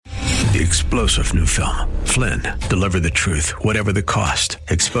The explosive new film, Flynn, deliver the truth, whatever the cost,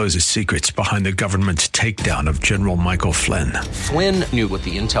 exposes secrets behind the government's takedown of General Michael Flynn. Flynn knew what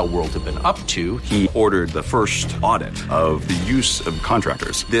the intel world had been up to. He ordered the first audit of the use of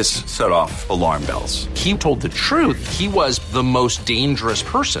contractors. This set off alarm bells. He told the truth. He was the most dangerous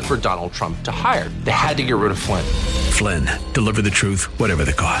person for Donald Trump to hire. They had to get rid of Flynn. Flynn, deliver the truth, whatever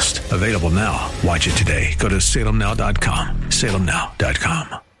the cost. Available now. Watch it today. Go to salemnow.com.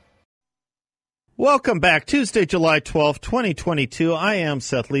 salemnow.com. Welcome back. Tuesday, July 12th, 2022. I am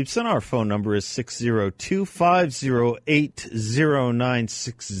Seth Leibson. Our phone number is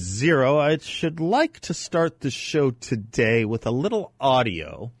 602-508-0960. I should like to start the show today with a little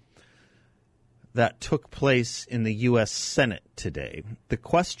audio that took place in the U.S. Senate today. The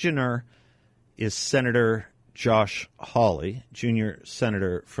questioner is Senator Josh Hawley, junior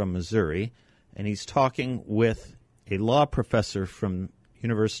senator from Missouri, and he's talking with a law professor from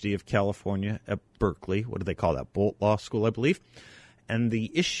University of California at Berkeley. What do they call that? Bolt Law School, I believe. And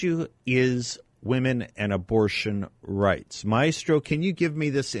the issue is women and abortion rights. Maestro, can you give me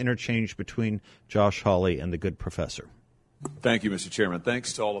this interchange between Josh Hawley and the good professor? Thank you, Mr. Chairman.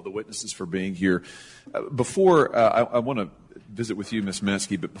 Thanks to all of the witnesses for being here. Before I want to visit with you, Ms.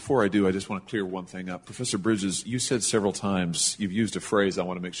 Maskey, but before I do, I just want to clear one thing up. Professor Bridges, you said several times, you've used a phrase, I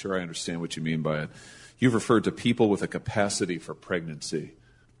want to make sure I understand what you mean by it. You've referred to people with a capacity for pregnancy.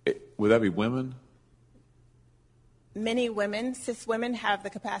 Would that be women? Many women, cis women, have the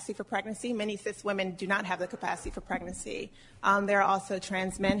capacity for pregnancy. Many cis women do not have the capacity for pregnancy. There are also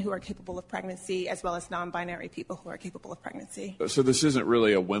trans men who are capable of pregnancy, as well as non-binary people who are capable of pregnancy. So this isn't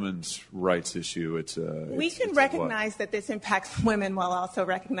really a women's rights issue. We can recognize that this impacts women while also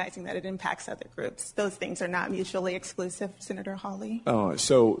recognizing that it impacts other groups. Those things are not mutually exclusive, Senator Hawley. Oh,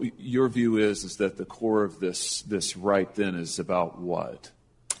 so your view is that the core of this right then is about what?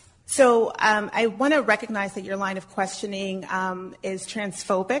 So I want to recognize that your line of questioning is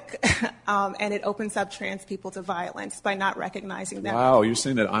transphobic, and it opens up trans people to violence by not recognizing that. Wow, you're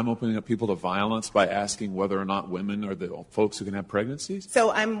saying that I'm opening up people to violence by asking whether or not women are the folks who can have pregnancies? So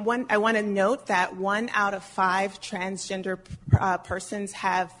I want to note that 1 out of 5 transgender persons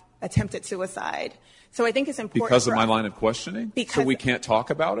have attempted suicide. So I think it's important. Because of my line of questioning? So we can't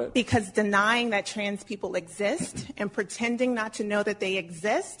talk about it? Because denying that trans people exist and pretending not to know that they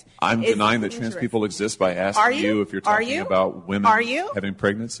exist. I'm denying that trans people exist by asking you if you're talking about women having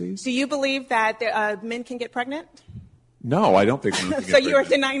pregnancies? Do you believe that men can get pregnant? No, I don't think women can get pregnant. So you are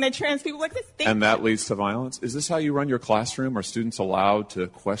denying that trans people exist? And that leads to violence? Is this how you run your classroom? Are students allowed to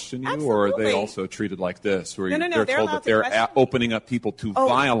question you? Absolutely. Or are they also treated like this? Where No, they're told that they're opening up people to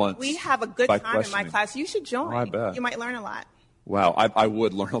violence? We have a good time in my class. You should join. Oh, I bet. You might learn a lot. Wow, I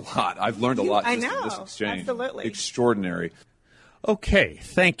would learn a lot. I've learned a lot just in this exchange. Absolutely. Extraordinary. Okay,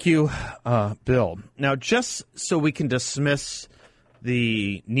 thank you, Bill. Now, just so we can dismiss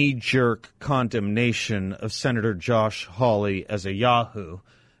the knee-jerk condemnation of Senator Josh Hawley as a yahoo,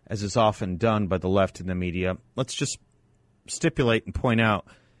 as is often done by the left in the media, let's just stipulate and point out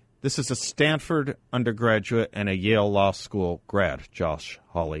this is a Stanford undergraduate and a Yale Law School grad, Josh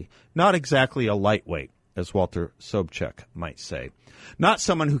Hawley. Not exactly a lightweight, as Walter Sobchak might say. Not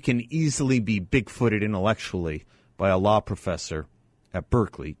someone who can easily be big-footed intellectually by a law professor at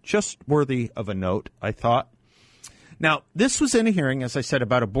Berkeley. Just worthy of a note, I thought. Now, this was in a hearing, as I said,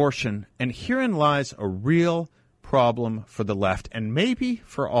 about abortion, and herein lies a real problem for the left, and maybe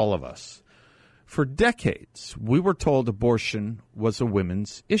for all of us. For decades, we were told abortion was a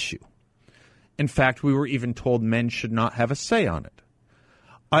women's issue. In fact, we were even told men should not have a say on it.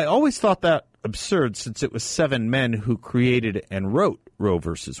 I always thought that absurd, since it was 7 men who created and wrote Roe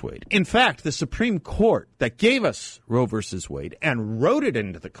v. Wade. In fact, the Supreme Court that gave us Roe v. Wade and wrote it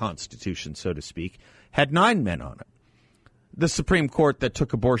into the Constitution, so to speak, had 9 men on it. The Supreme Court that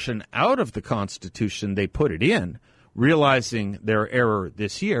took abortion out of the Constitution, they put it in, realizing their error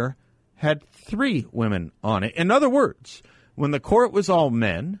this year, had 3 women on it. In other words, when the court was all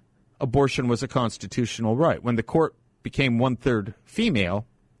men, abortion was a constitutional right. When the court became 1/3 female,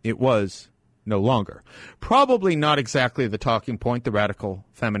 it was no longer. Probably not exactly the talking point the radical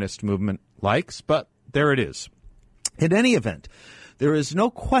feminist movement likes, but there it is. In any event, there is no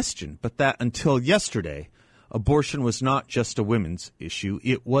question but that until yesterday, abortion was not just a women's issue,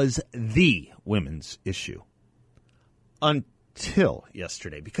 it was the women's issue. Until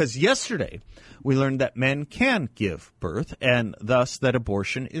yesterday. Because yesterday, we learned that men can give birth, and thus that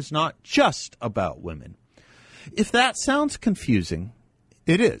abortion is not just about women. If that sounds confusing,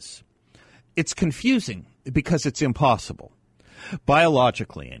 it is. It's confusing because it's impossible.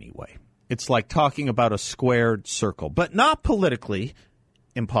 Biologically, anyway. It's like talking about a squared circle, but not politically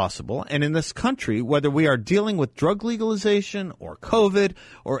impossible. And in this country, whether we are dealing with drug legalization or COVID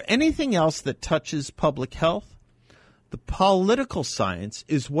or anything else that touches public health, the political science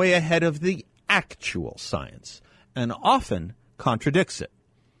is way ahead of the actual science and often contradicts it.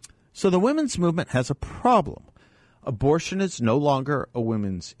 So the women's movement has a problem. Abortion is no longer a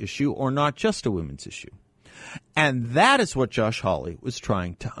women's issue, or not just a women's issue. And that is what Josh Hawley was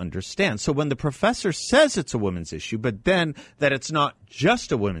trying to understand. So when the professor says it's a women's issue, but then that it's not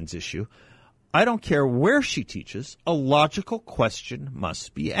just a women's issue, I don't care where she teaches, a logical question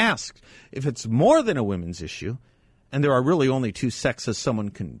must be asked. If it's more than a women's issue, and there are really only two sexes someone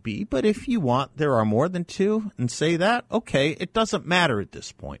can be, but if you want, there are more than two, and say that, okay, it doesn't matter at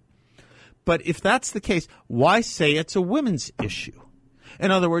this point. But if that's the case, why say it's a women's issue?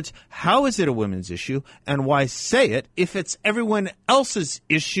 In other words, how is it a women's issue, and why say it if it's everyone else's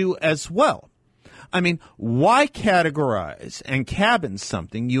issue as well? I mean, why categorize and cabin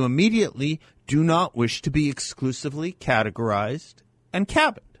something you immediately do not wish to be exclusively categorized and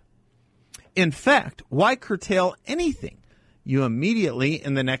cabined? In fact, why curtail anything you immediately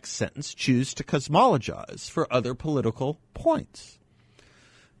in the next sentence choose to cosmologize for other political points?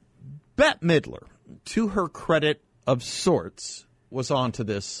 Bette Midler, to her credit of sorts, was on to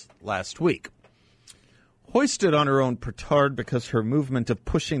this last week. Hoisted on her own petard because her movement of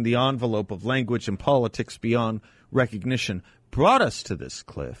pushing the envelope of language and politics beyond recognition brought us to this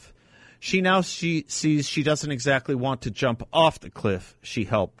cliff, she sees she doesn't exactly want to jump off the cliff she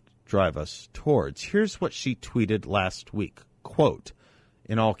helped drive us towards. Here's what she tweeted last week. Quote,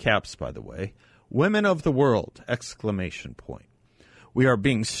 in all caps, by the way, "Women of the world, exclamation point. We are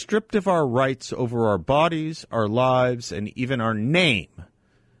being stripped of our rights over our bodies, our lives, and even our name.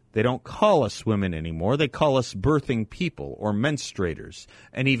 They don't call us women anymore. They call us birthing people or menstruators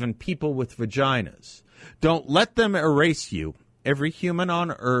and even people with vaginas. Don't let them erase you. Every human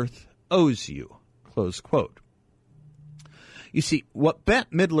on earth owes you." Close quote. You see, what Bette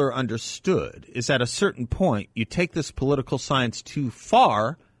Midler understood is at a certain point, you take this political science too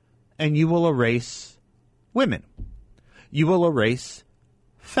far and you will erase women. You will erase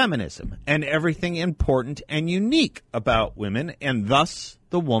feminism and everything important and unique about women, and thus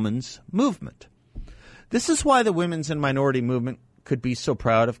the woman's movement. This is why the women's and minority movement could be so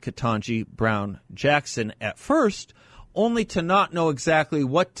proud of Ketanji Brown Jackson at first, only to not know exactly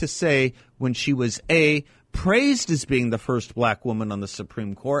what to say when she was A, praised as being the first black woman on the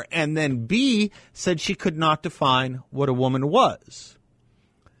Supreme Court, and then B, said she could not define what a woman was.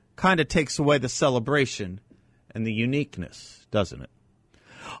 Kind of takes away the celebration and the uniqueness, doesn't it?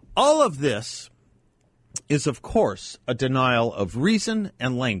 All of this is, of course, a denial of reason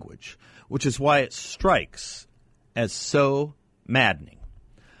and language, which is why it strikes as so maddening.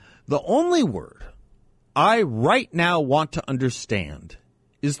 The only word I right now want to understand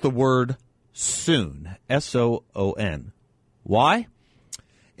is the word soon, S-O-O-N. Why?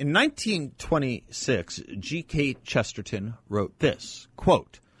 In 1926, G.K. Chesterton wrote this,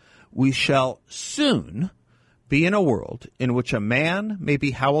 quote, "We shall soon be in a world in which a man may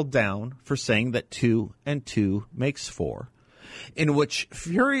be howled down for saying that 2 and 2 makes 4, in which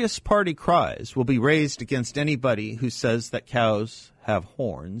furious party cries will be raised against anybody who says that cows have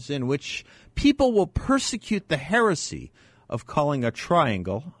horns, in which people will persecute the heresy of calling a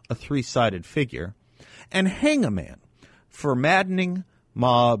triangle a three-sided figure, and hang a man for maddening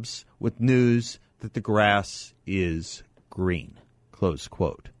mobs with news that the grass is green." Close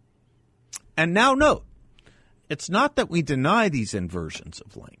quote. And now note, it's not that we deny these inversions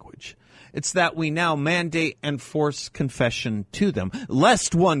of language. It's that we now mandate and force confession to them,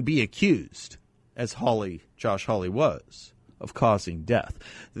 lest one be accused, as Josh Hawley was, of causing death.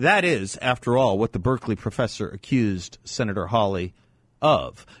 That is, after all, what the Berkeley professor accused Senator Hawley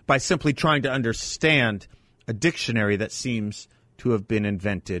of, by simply trying to understand a dictionary that seems to have been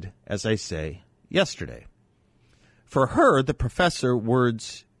invented, as I say, yesterday. For her, the professor,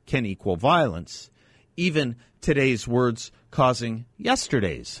 words can equal violence, even today's words causing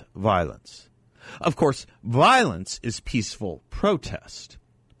yesterday's violence. Of course, violence is peaceful protest,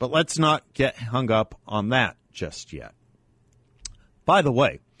 but let's not get hung up on that just yet. By the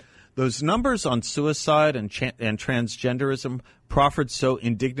way, those numbers on suicide and transgenderism proffered so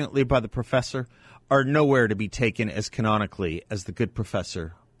indignantly by the professor are nowhere to be taken as canonically as the good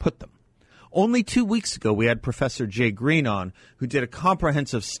professor put them. Only 2 weeks ago, we had Professor Jay Green on, who did a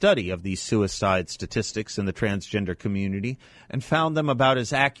comprehensive study of these suicide statistics in the transgender community and found them about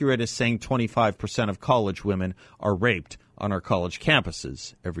as accurate as saying 25% of college women are raped on our college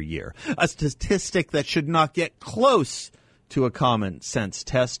campuses every year, a statistic that should not get close to a common sense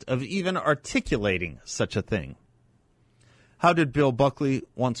test of even articulating such a thing. How did Bill Buckley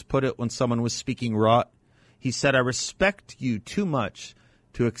once put it when someone was speaking rot? He said, "I respect you too much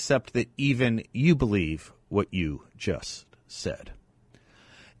to accept that even you believe what you just said."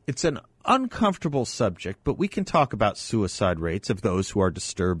 It's an uncomfortable subject, but we can talk about suicide rates of those who are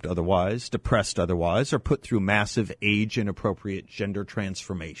disturbed otherwise, depressed otherwise, or put through massive age-inappropriate gender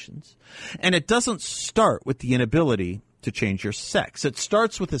transformations. And it doesn't start with the inability to change your sex. It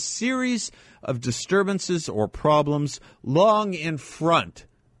starts with a series of disturbances or problems long in front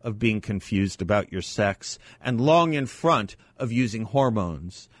of being confused about your sex and long in front of using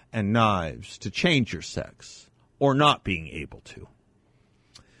hormones and knives to change your sex or not being able to.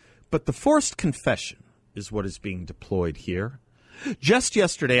 But the forced confession is what is being deployed here. Just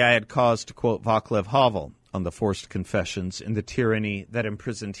yesterday, I had cause to quote Václav Havel on the forced confessions in the tyranny that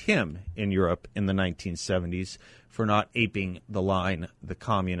imprisoned him in Europe in the 1970s for not aping the line the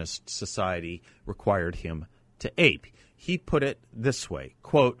communist society required him to ape. He put it this way,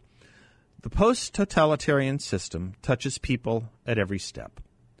 quote, "The post-totalitarian system touches people at every step,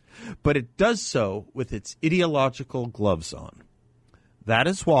 but it does so with its ideological gloves on. That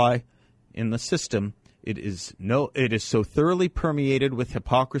is why, in the system, it is so thoroughly permeated with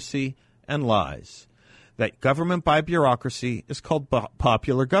hypocrisy and lies that government by bureaucracy is called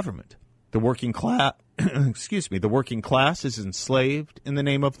popular government. The working class, the working class is enslaved in the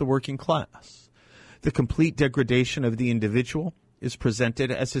name of the working class. The complete degradation of the individual is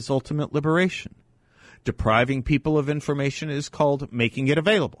presented as his ultimate liberation. Depriving people of information is called making it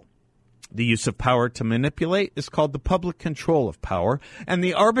available. The use of power to manipulate is called the public control of power, and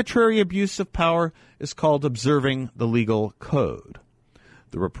the arbitrary abuse of power is called observing the legal code.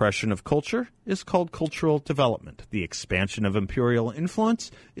 The repression of culture is called cultural development. The expansion of imperial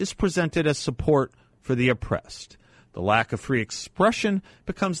influence is presented as support for the oppressed. The lack of free expression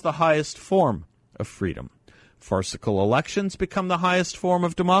becomes the highest form of freedom. Farcical elections become the highest form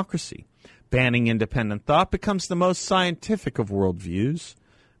of democracy. Banning independent thought becomes the most scientific of worldviews.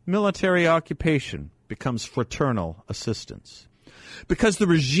 Military occupation becomes fraternal assistance. Because the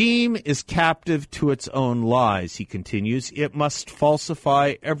regime is captive to its own lies," he continues, "it must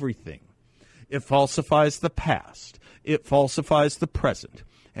falsify everything. It falsifies the past, it falsifies the present,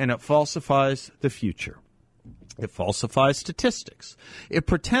 and it falsifies the future. It falsifies statistics. It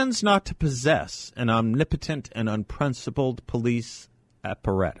pretends not to possess an omnipotent and unprincipled police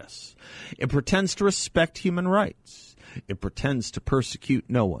apparatus. It pretends to respect human rights. It pretends to persecute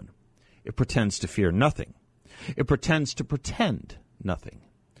no one. It pretends to fear nothing. It pretends to pretend nothing.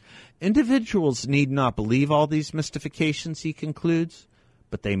 Individuals need not believe all these mystifications," he concludes,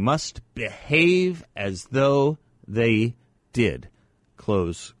 "but they must behave as though they did."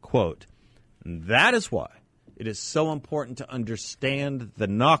 Close quote. And that is why it is so important to understand the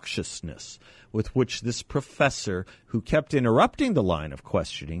noxiousness with which this professor, who kept interrupting the line of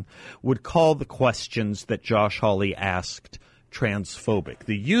questioning, would call the questions that Josh Hawley asked transphobic.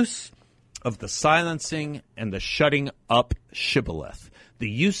 The use of the silencing and the shutting up shibboleth. The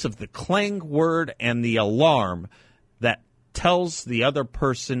use of the clang word and the alarm that tells the other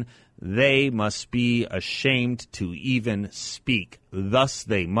person they must be ashamed to even speak. Thus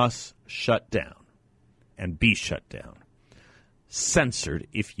they must shut down and be shut down. Censored,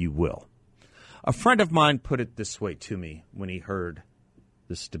 if you will. A friend of mine put it this way to me when he heard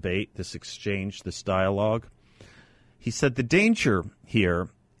this debate, this exchange, this dialogue. He said, "The danger here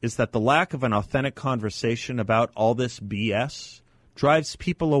is that the lack of an authentic conversation about all this BS drives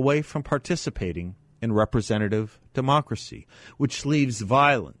people away from participating in representative democracy, which leaves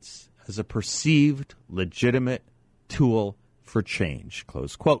violence as a perceived legitimate tool for change."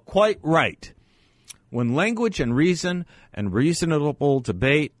 Close quote. Quite right. When language and reason and reasonable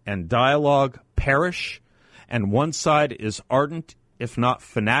debate and dialogue perish, and one side is ardent, if not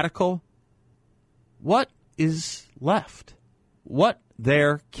fanatical, what is left? What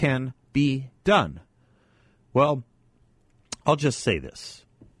there can be done? Well, I'll just say this.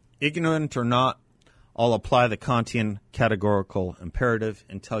 Ignorant or not, I'll apply the Kantian categorical imperative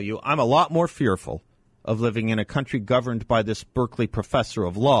and tell you I'm a lot more fearful of living in a country governed by this Berkeley professor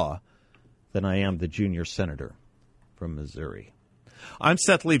of law than I am the junior senator from Missouri. I'm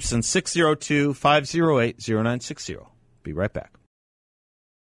Seth Leibson, 602-508-0960. Be right back.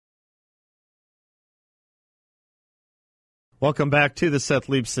 Welcome back to the Seth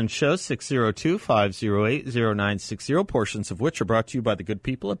Leibson Show, 602-508-0960, portions of which are brought to you by the good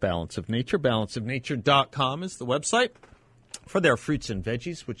people at Balance of Nature. Balanceofnature.com is the website for their fruits and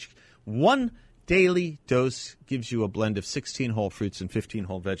veggies, which one daily dose gives you a blend of 16 whole fruits and 15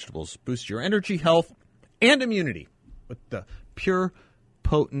 whole vegetables. Boost your energy, health, and immunity with the pure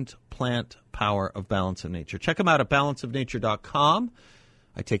potent plant power of Balance of Nature. Check them out at balanceofnature.com.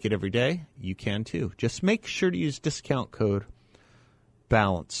 I take it every day. You can too. Just make sure to use discount code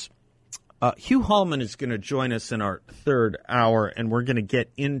BALANCE. Hugh Hallman is going to join us in our third hour, and we're going to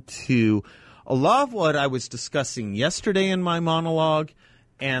get into a lot of what I was discussing yesterday in my monologue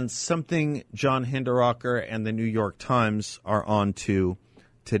and something John Hinderaker and the New York Times are on to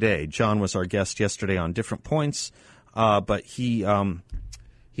today. John was our guest yesterday on different points, but he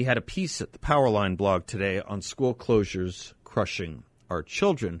had a piece at the Powerline blog today on school closures crushing our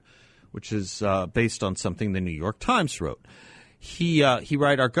children, which is based on something the New York Times wrote. He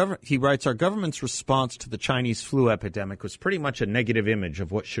writes our government's response to the Chinese flu epidemic was pretty much a negative image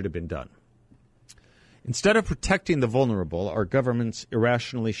of what should have been done. Instead of protecting the vulnerable, our governments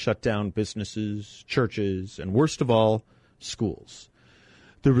irrationally shut down businesses, churches, and worst of all, schools.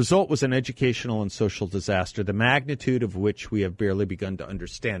 The result was an educational and social disaster, the magnitude of which we have barely begun to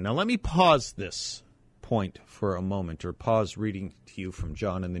understand. Now, let me pause this point for a moment, or pause reading to you from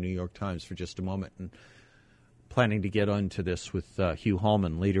John in the New York Times for just a moment, and planning to get onto this with Hugh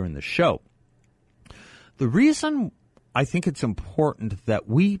Hallman later in the show. The reason I think it's important that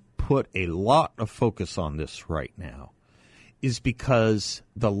we put a lot of focus on this right now is because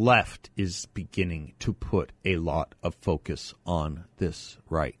the left is beginning to put a lot of focus on this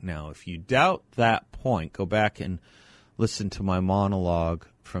right now. If you doubt that point, go back and listen to my monologue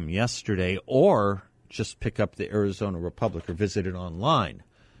from yesterday, or just pick up the Arizona Republic or visit it online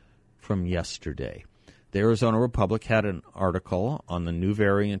from yesterday. The Arizona Republic had an article on the new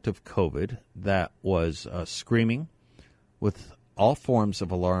variant of COVID that was screaming with all forms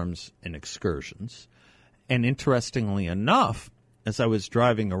of alarms and excursions. And interestingly enough, as I was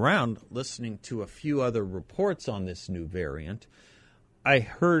driving around listening to a few other reports on this new variant, I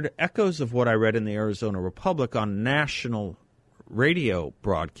heard echoes of what I read in the Arizona Republic on national radio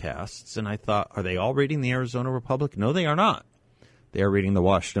broadcasts. And I thought, are they all reading the Arizona Republic? No, they are not. They are reading the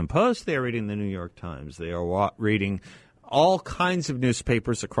Washington Post. They are reading the New York Times. They are reading all kinds of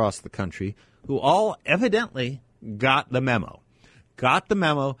newspapers across the country who all evidently got the memo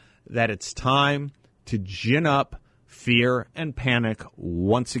that it's time to gin up fear and panic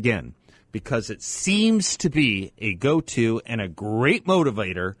once again, because it seems to be a go-to and a great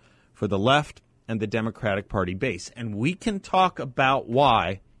motivator for the left and the Democratic Party base. And we can talk about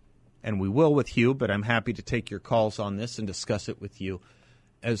why, and we will with Hugh, but I'm happy to take your calls on this and discuss it with you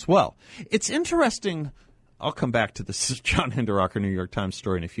as well. It's interesting. I'll come back to this John Hinderaker New York Times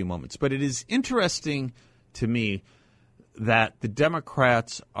story in a few moments, but it is interesting to me that the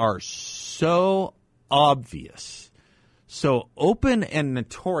Democrats are so obvious, so open and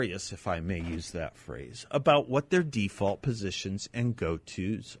notorious, if I may use that phrase, about what their default positions and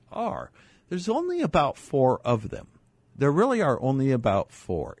go-tos are. There's only about 4 of them. There really are only about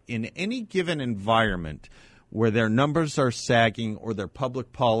 4. In any given environment where their numbers are sagging or their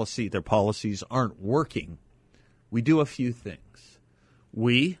policies aren't working, we do a few things.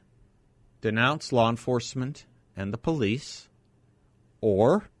 We denounce law enforcement and the police,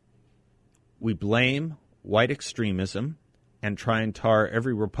 or we blame white extremism and try and tar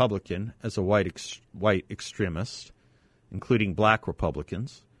every Republican as a white extremist, including black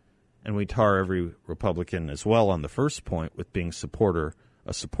Republicans. And we tar every Republican as well on the first point with being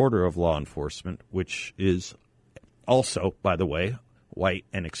a supporter of law enforcement, which is also, by the way, white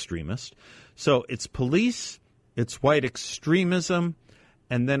and extremist. So it's police, it's white extremism,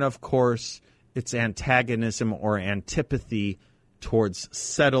 and then, of course, it's antagonism or antipathy towards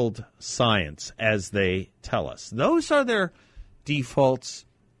settled science, as they tell us. Those are their defaults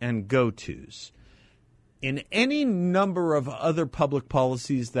and go-tos. In any number of other public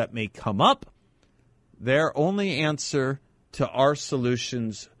policies that may come up, their only answer to our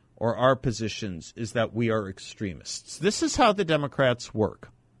solutions or our positions is that we are extremists. This is how the Democrats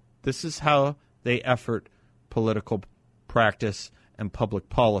work. This is how they effort political practice and public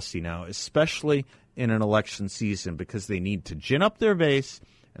policy now, especially in an election season, because they need to gin up their base,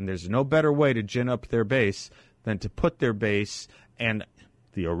 and there's no better way to gin up their base than to put their base and,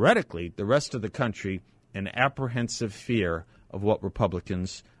 theoretically, the rest of the country in apprehensive fear of what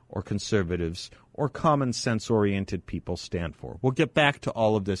Republicans or conservatives or common sense-oriented people stand for. We'll get back to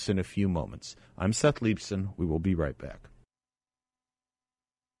all of this in a few moments. I'm Seth Leibson. We will be right back.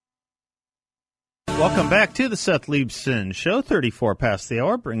 Welcome back to the Seth Leibson Show. 34 past the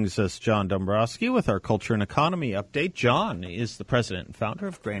hour brings us John Dombrowski with our Culture and Economy Update. John is the president and founder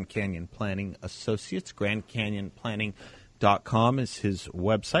of Grand Canyon Planning Associates, Grand Canyon Planning JohnWolf.com is his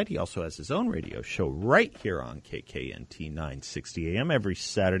website. He also has his own radio show right here on KKNT 960 AM every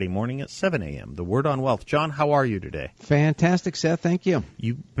Saturday morning at 7 a.m. The Word on Wealth. John, how are you today? Fantastic, Seth. Thank you.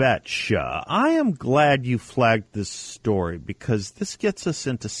 You betcha. I am glad you flagged this story because this gets us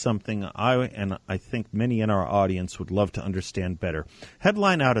into something I think many in our audience would love to understand better.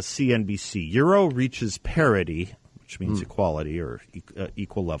 Headline out of CNBC, Euro reaches parity, which means equality or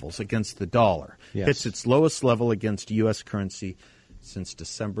equal levels, against the dollar. Yes. Hits its lowest level against U.S. currency since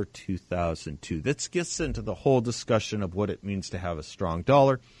December 2002. This gets into the whole discussion of what it means to have a strong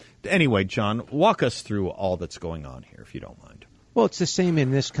dollar. Anyway, John, walk us through all that's going on here, if you don't mind. Well, it's the same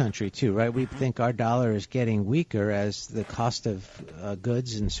in this country, too, right? We think our dollar is getting weaker as the cost of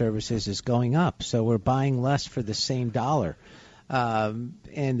goods and services is going up. So we're buying less for the same dollar. And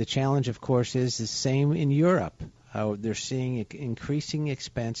the challenge, of course, is the same in Europe. They're seeing increasing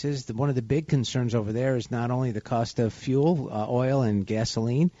expenses. One of the big concerns over there is not only the cost of fuel, oil, and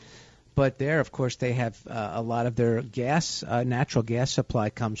gasoline, but there, of course, they have a lot of their gas, natural gas supply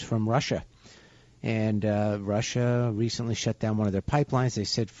comes from Russia. And Russia recently shut down one of their pipelines, they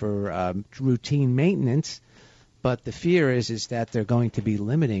said, for routine maintenance. But the fear is that they're going to be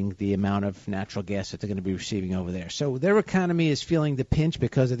limiting the amount of natural gas that they're going to be receiving over there. So their economy is feeling the pinch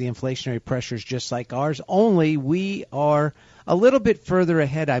because of the inflationary pressures just like ours, only we are a little bit further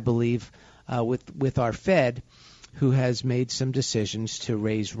ahead, I believe, with our Fed, who has made some decisions to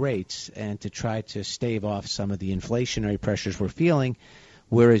raise rates and to try to stave off some of the inflationary pressures we're feeling,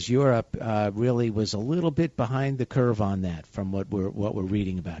 whereas Europe really was a little bit behind the curve on that from what we're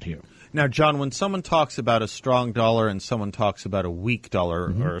reading about here. Now, John, when someone talks about a strong dollar and someone talks about a weak dollar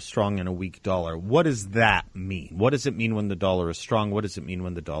or a strong and a weak dollar, what does that mean? What does it mean when the dollar is strong? What does it mean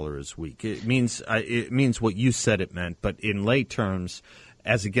when the dollar is weak? It means what you said it meant, but in lay terms,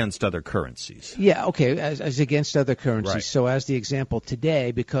 as against other currencies. Yeah, okay, as against other currencies. Right. So as the example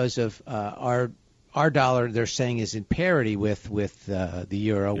today, because of our dollar, they're saying, is in parity with the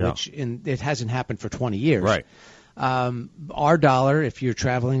euro, which it hasn't happened for 20 years. Right. Our dollar, if you're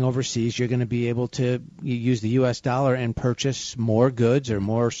traveling overseas, you're going to be able to use the U.S. dollar and purchase more goods or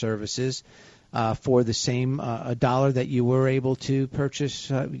more services for the same dollar that you were able to purchase,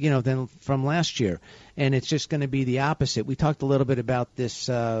 than from last year. And it's just going to be the opposite. We talked a little bit about this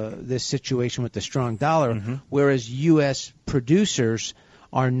situation with the strong dollar, whereas U.S. producers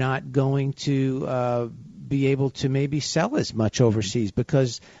are not going to be able to maybe sell as much overseas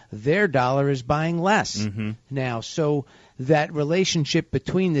because their dollar is buying less now. So that relationship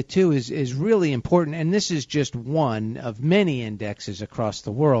between the two is really important, and this is just one of many indexes across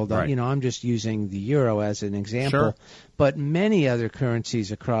the world. Right. I'm just using the euro as an example, Sure. but many other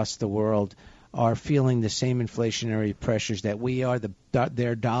currencies across the world are feeling the same inflationary pressures that we are.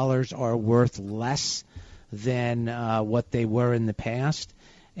 Their dollars are worth less than what they were in the past.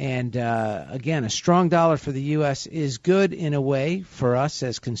 And, again, a strong dollar for the U.S. is good in a way for us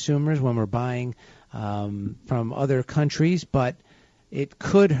as consumers when we're buying from other countries, but it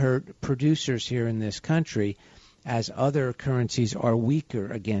could hurt producers here in this country as other currencies are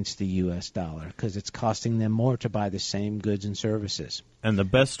weaker against the U.S. dollar because it's costing them more to buy the same goods and services. And the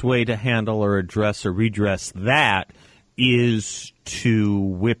best way to handle or address or redress that is to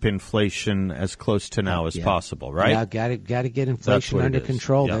whip inflation as close to now as possible, right? Yeah, got to get inflation under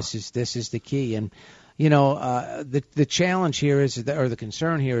control. Yeah. This is the key. And the challenge here is, or the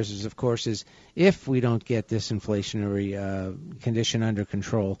concern here is of course, is if we don't get this inflationary condition under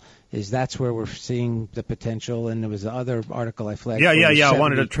control, is that's where we're seeing the potential. And there was the other article I flagged. Yeah. I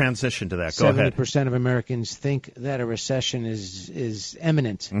wanted to transition to that. Go ahead. 70% of Americans think that a recession is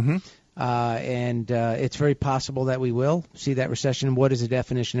imminent. And it's very possible that we will see that recession. What is the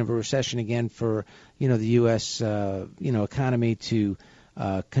definition of a recession again for the U.S. Economy to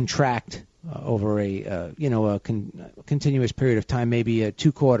contract over a continuous period of time, maybe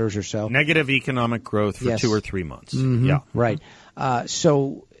 2 quarters or so? Negative economic growth for 2 or 3 months. Yeah, right.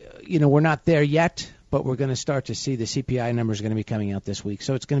 So we're not there yet, but we're going to start to see the CPI numbers are going to be coming out this week.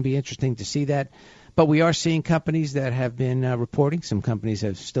 So it's going to be interesting to see that. But we are seeing companies that have been reporting. Some companies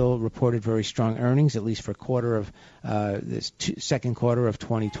have still reported very strong earnings, at least for second quarter of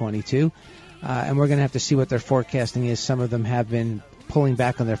 2022. And we're going to have to see what their forecasting is. Some of them have been pulling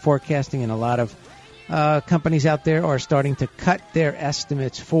back on their forecasting, and a lot of companies out there are starting to cut their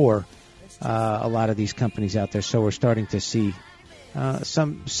estimates for a lot of these companies out there. So we're starting to see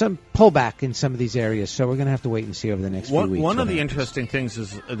some pullback in some of these areas. So we're going to have to wait and see over the next few weeks. One of the interesting things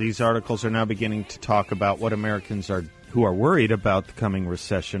is these articles are now beginning to talk about what Americans who are worried about the coming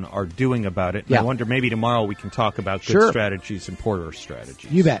recession are doing about it. And I wonder maybe tomorrow we can talk about good strategies and poorer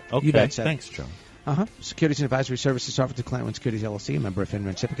strategies. You bet. Okay. You bet, Seth. Thanks, John. Securities and advisory services offered to Client One Securities LLC, a member of FINRA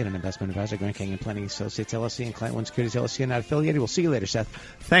and SIPC, and an investment advisor, Grand Canyon Planning Associates LLC, and Client One Securities LLC are not affiliated. We'll see you later, Seth.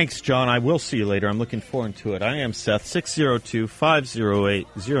 Thanks, John. I will see you later. I'm looking forward to it. I am Seth,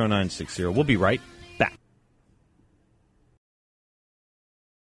 602-508-0960. We'll be right back.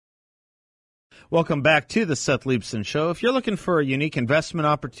 Welcome back to the Seth Leibsohn Show. If you're looking for a unique investment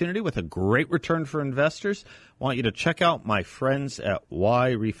opportunity with a great return for investors, I want you to check out my friends at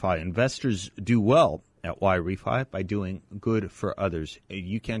YRefi. Investors do well at YRefi by doing good for others.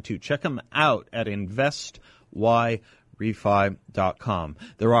 You can too. Check them out at investYRefi.com.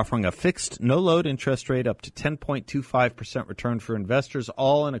 They're offering a fixed, no-load interest rate up to 10.25% return for investors,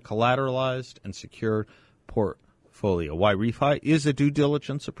 all in a collateralized and secured portfolio. YRefi is a due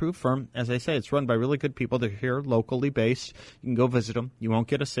diligence approved firm. As I say, it's run by really good people. They're here locally based. You can go visit them. You won't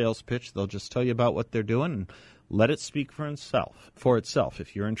get a sales pitch. They'll just tell you about what they're doing and let it speak for itself.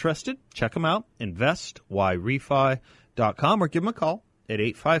 If you're interested, check them out, investYRefi.com, or give them a call at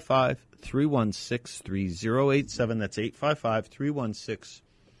 855-316-3087. That's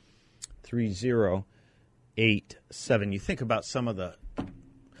 855-316-3087. You think about some of the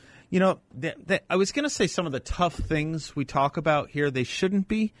I was going to say some of the tough things we talk about here, they shouldn't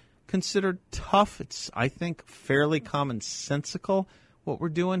be considered tough. It's, I think, fairly commonsensical what we're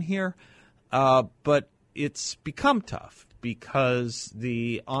doing here. But it's become tough because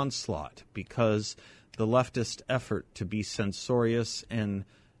the onslaught, because the leftist effort to be censorious and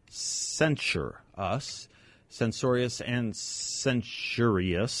censure us, censorious and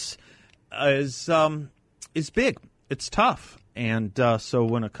censurious, is big. It's tough. And so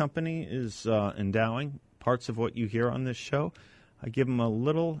when a company is endowing parts of what you hear on this show, I give them a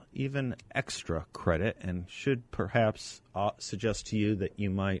little even extra credit and should perhaps suggest to you that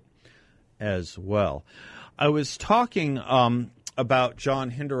you might as well. I was talking about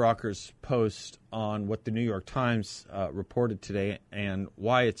John Hinderaker's post on what the New York Times reported today and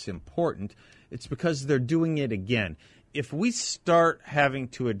why it's important. It's because they're doing it again. If we start having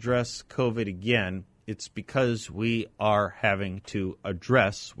to address COVID again, it's because we are having to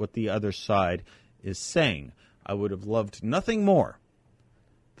address what the other side is saying. I would have loved nothing more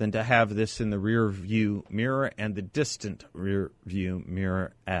than to have this in the rear view mirror, and the distant rear view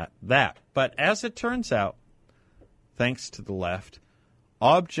mirror at that. But as it turns out, thanks to the left,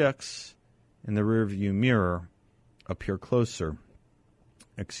 objects in the rear view mirror are closer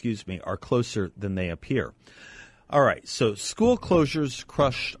than they appear. All right, so school closures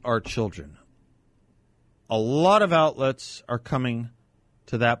crushed our children. A lot of outlets are coming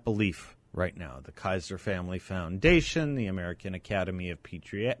to that belief right now. The Kaiser Family Foundation, the American Academy of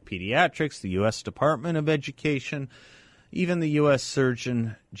Pediatrics, the U.S. Department of Education, even the U.S.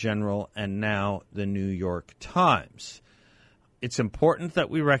 Surgeon General, and now the New York Times. It's important that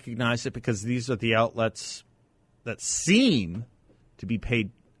we recognize it because these are the outlets that seem to be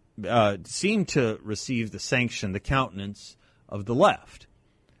paid, seem to receive the sanction, the countenance of the left.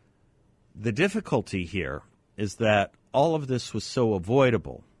 The difficulty here is that all of this was so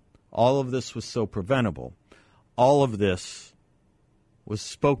avoidable. All of this was so preventable. All of this was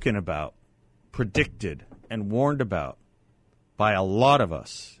spoken about, predicted, and warned about by a lot of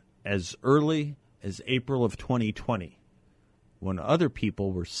us as early as April of 2020, when other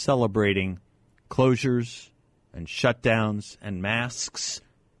people were celebrating closures and shutdowns and masks,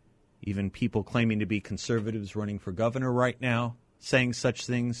 even people claiming to be conservatives running for governor right now, saying such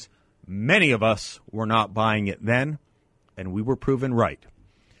things. Many of us were not buying it then, and we were proven right.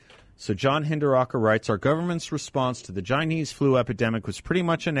 So John Hinderaker writes, our government's response to the Chinese flu epidemic was pretty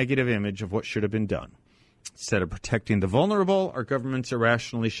much a negative image of what should have been done. Instead of protecting the vulnerable, our governments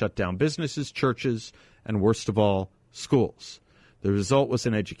irrationally shut down businesses, churches, and worst of all, schools. The result was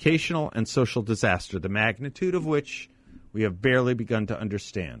an educational and social disaster, the magnitude of which we have barely begun to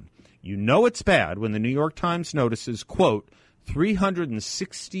understand. You know it's bad when the New York Times notices, quote,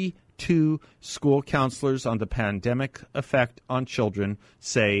 362 school counselors on the pandemic effect on children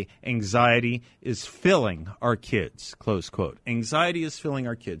say anxiety is filling our kids, close quote. Anxiety is filling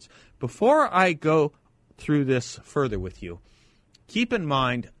our kids. Before I go through this further with you, keep in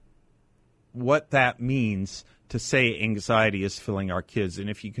mind what that means to say anxiety is filling our kids.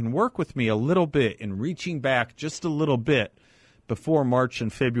 And if you can work with me a little bit in reaching back just a little bit before March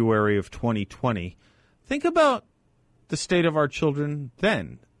and February of 2020, think about the state of our children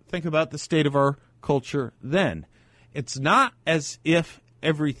then. Think about the state of our culture then. It's not as if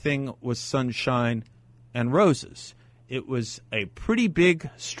everything was sunshine and roses. It was a pretty big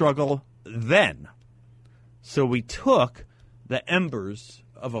struggle then. So we took the embers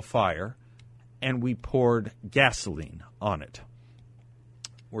of a fire and we poured gasoline on it.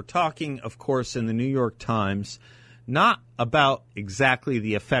 We're talking, of course, in the New York Times, not about exactly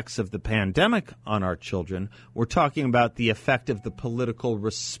the effects of the pandemic on our children. We're talking about the effect of the political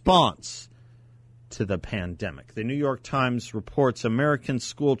response to the pandemic. The New York Times reports American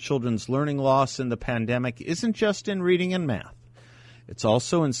school children's learning loss in the pandemic isn't just in reading and math. It's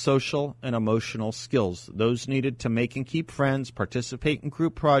also in social and emotional skills, those needed to make and keep friends, participate in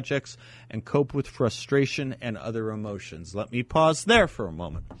group projects, and cope with frustration and other emotions. Let me pause there for a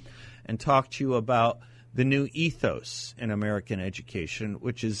moment and talk to you about the new ethos in American education,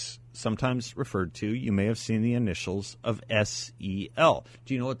 which is sometimes referred to, you may have seen the initials of SEL.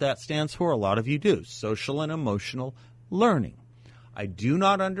 Do you know what that stands for? A lot of you do. Social and emotional learning. I do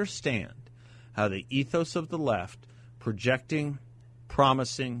not understand how the ethos of the left, projecting,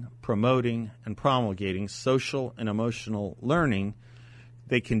 promising, promoting, and promulgating social and emotional learning,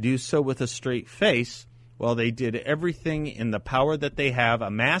 they can do so with a straight face while they did everything in the power that they have,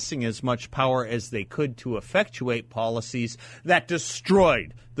 amassing as much power as they could to effectuate policies that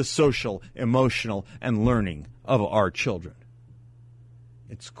destroyed the social, emotional, and learning of our children.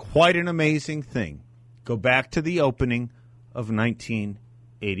 It's quite an amazing thing. Go back to the opening of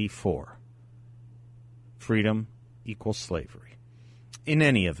 1984. Freedom equals slavery. In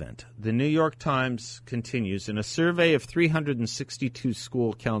any event, the New York Times continues, in a survey of 362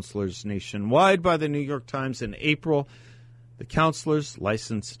 school counselors nationwide by the New York Times in April, the counselors,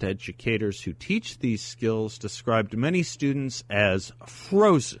 licensed educators who teach these skills, described many students as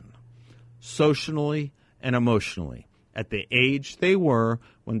frozen, socially and emotionally, at the age they were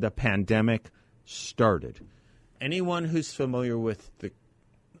when the pandemic started. Anyone who's familiar with the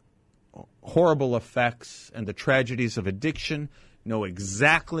horrible effects and the tragedies of addiction know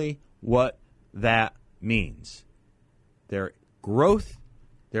exactly what that means. Their growth,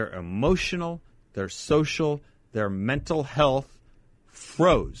 their emotional, their social, their mental health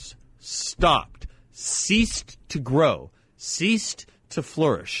froze, stopped, ceased to grow, ceased to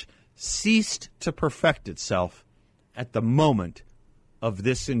flourish, ceased to perfect itself at the moment of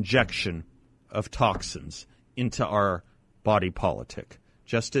this injection of toxins into our body politic,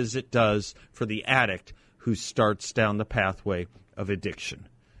 just as it does for the addict who starts down the pathway of addiction.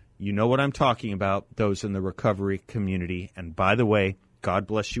 You know what I'm talking about, those in the recovery community. And by the way, God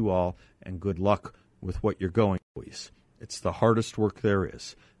bless you all and good luck with what you're going with. It's the hardest work there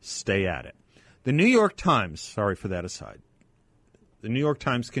is. Stay at it. The New York Times, sorry for that aside. The New York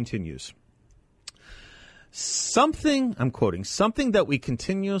Times continues. I'm quoting, something that we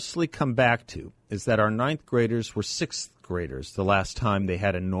continuously come back to is that our ninth graders were sixth graders the last time they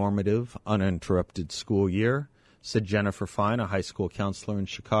had a normative, uninterrupted school year, said Jennifer Fine, a high school counselor in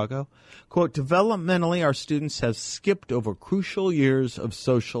Chicago. Quote, developmentally, our students have skipped over crucial years of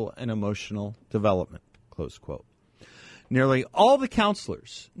social and emotional development, close quote. Nearly all the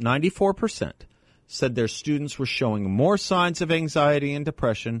counselors, 94%, said their students were showing more signs of anxiety and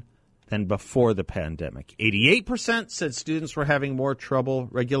depression than before the pandemic. 88% said students were having more trouble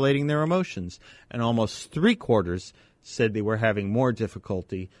regulating their emotions, and almost three-quarters said they were having more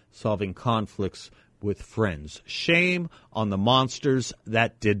difficulty solving conflicts with friends. Shame on the monsters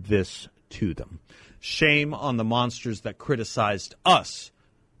that did this to them. Shame on the monsters that criticized us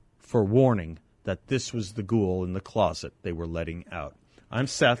for warning that this was the ghoul in the closet they were letting out. I'm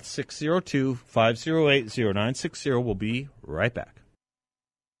Seth, 602-508-0960. We'll be right back.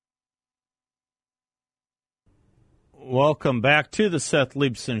 Welcome back to the Seth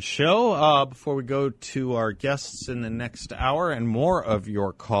Leibsohn Show. Before we go to our guests in the next hour and more of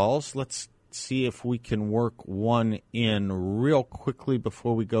your calls, let's see if we can work one in real quickly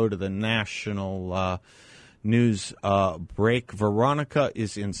before we go to the national news break. Veronica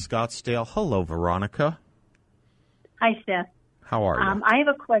is in Scottsdale. Hello, Veronica. Hi, Seth. How are you? I have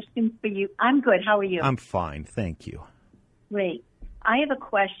a question for you. I'm good. How are you? I'm fine. Thank you. Great. I have a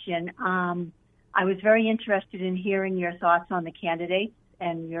question. I was very interested in hearing your thoughts on the candidates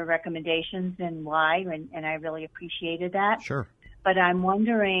and your recommendations and why, and I really appreciated that. Sure. But I'm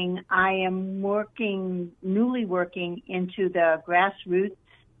wondering, I am newly working into the grassroots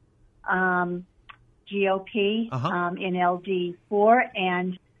GOP in LD4,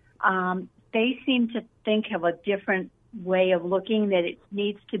 and they seem to think of a different way of looking, that it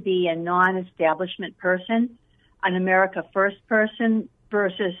needs to be a non-establishment person, an America First person,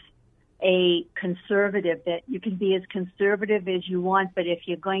 versus a conservative, that you can be as conservative as you want, but if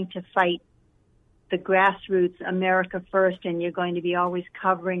you're going to fight the grassroots America First and you're going to be always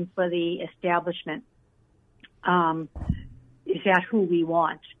covering for the establishment, is that who we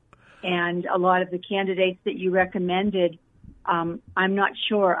want? And a lot of the candidates that you recommended, I'm not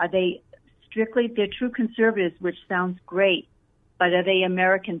sure, are they strictly, they're true conservatives, which sounds great, but are they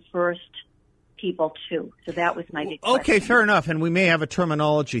American first people too? So that was my big question. Okay, fair enough. And we may have a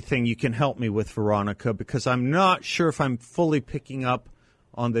terminology thing you can help me with, Veronica, because I'm not sure if I'm fully picking up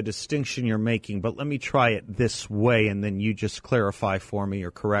on the distinction you're making, but let me try it this way, and then you just clarify for me or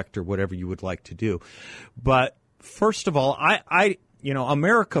correct or whatever you would like to do. But first of all, I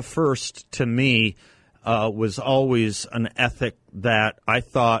America First to me was always an ethic that I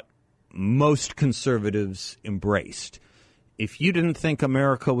thought most conservatives embraced. If you didn't think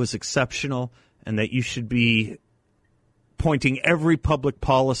America was exceptional and that you should be pointing every public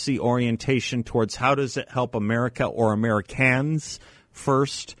policy orientation towards how does it help America or Americans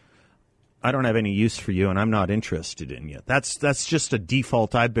first, I don't have any use for you, and I'm not interested in you. That's just a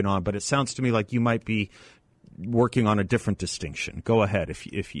default I've been on, but it sounds to me like you might be working on a different distinction. Go ahead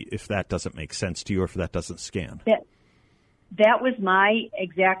if that doesn't make sense to you or if that doesn't scan. That was my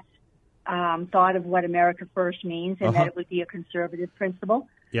exact thought of what America First means, and that it would be a conservative principle.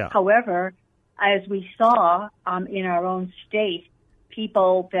 Yeah. However, as we saw in our own state,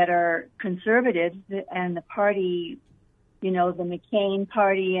 people that are conservatives and the party, the McCain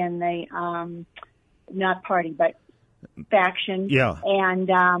party and the, not party, but faction. Yeah.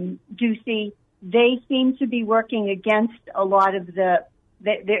 And they seem to be working against a lot of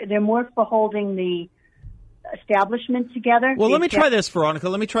they're more for holding the establishment together. Well, let me try this, Veronica.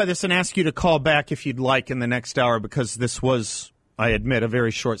 Let me try this and ask you to call back if you'd like in the next hour, because this was, I admit, a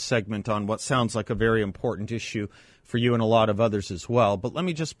very short segment on what sounds like a very important issue for you and a lot of others as well. But let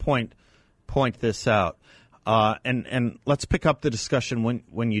me just point this out. And let's pick up the discussion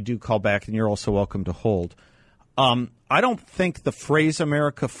when you do call back, and you're also welcome to hold. I don't think the phrase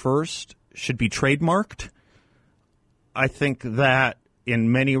America First should be trademarked. I think that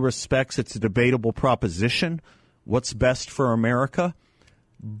in many respects it's a debatable proposition, what's best for America.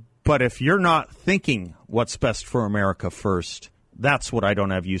 But if you're not thinking what's best for America first, that's what I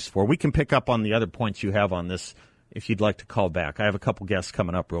don't have use for. We can pick up on the other points you have on this if you'd like to call back. I have a couple guests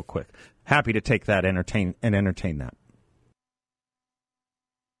coming up real quick. Happy to take that, entertain that.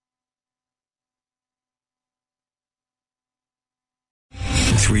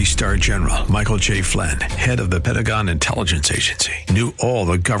 Three-star General Michael J. Flynn, head of the Pentagon Intelligence Agency, knew all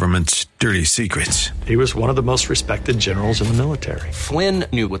the government's dirty secrets. He was one of the most respected generals in the military. Flynn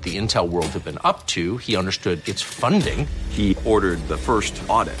knew what the intel world had been up to. He understood its funding. He ordered the first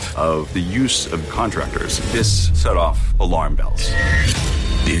audit of the use of contractors. This set off alarm bells.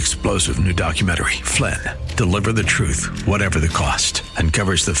 The explosive new documentary, Flynn, Deliver the Truth, Whatever the Cost,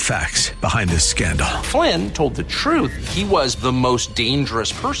 uncovers the facts behind this scandal. Flynn told the truth. He was the most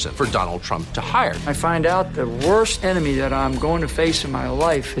dangerous person for Donald Trump to hire. I find out the worst enemy that I'm going to face in my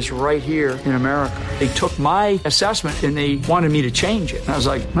life is right here in America. They took my assessment and they wanted me to change it. And I was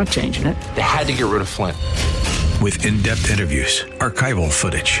like, I'm not changing it. They had to get rid of Flynn. With in-depth interviews, archival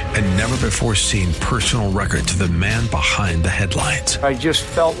footage, and never-before-seen personal records of the man behind the headlines. I just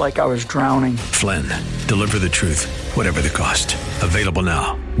felt like I was drowning. Flynn, Deliver the Truth, Whatever the Cost. Available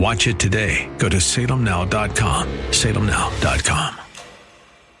now. Watch it today. Go to salemnow.com. salemnow.com.